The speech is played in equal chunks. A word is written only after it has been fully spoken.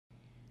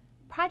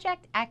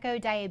Project Echo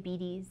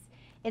Diabetes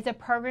is a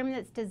program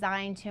that's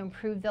designed to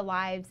improve the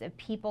lives of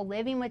people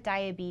living with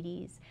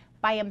diabetes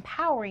by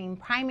empowering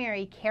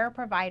primary care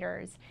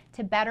providers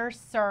to better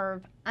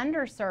serve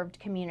underserved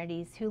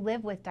communities who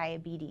live with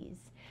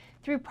diabetes.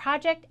 Through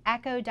Project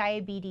Echo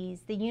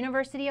Diabetes, the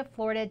University of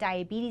Florida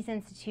Diabetes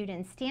Institute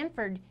and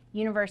Stanford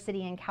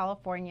University in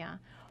California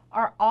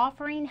are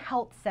offering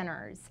health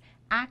centers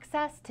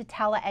access to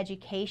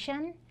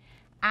teleeducation,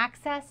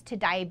 access to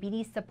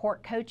diabetes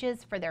support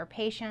coaches for their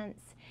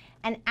patients,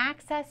 and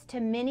access to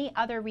many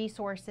other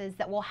resources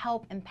that will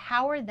help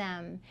empower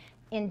them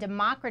in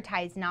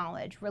democratized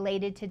knowledge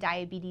related to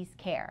diabetes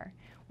care.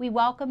 We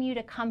welcome you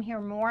to come hear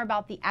more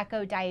about the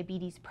Echo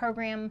Diabetes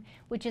program,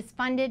 which is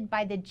funded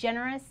by the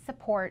generous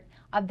support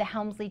of the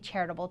Helmsley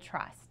Charitable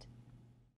Trust.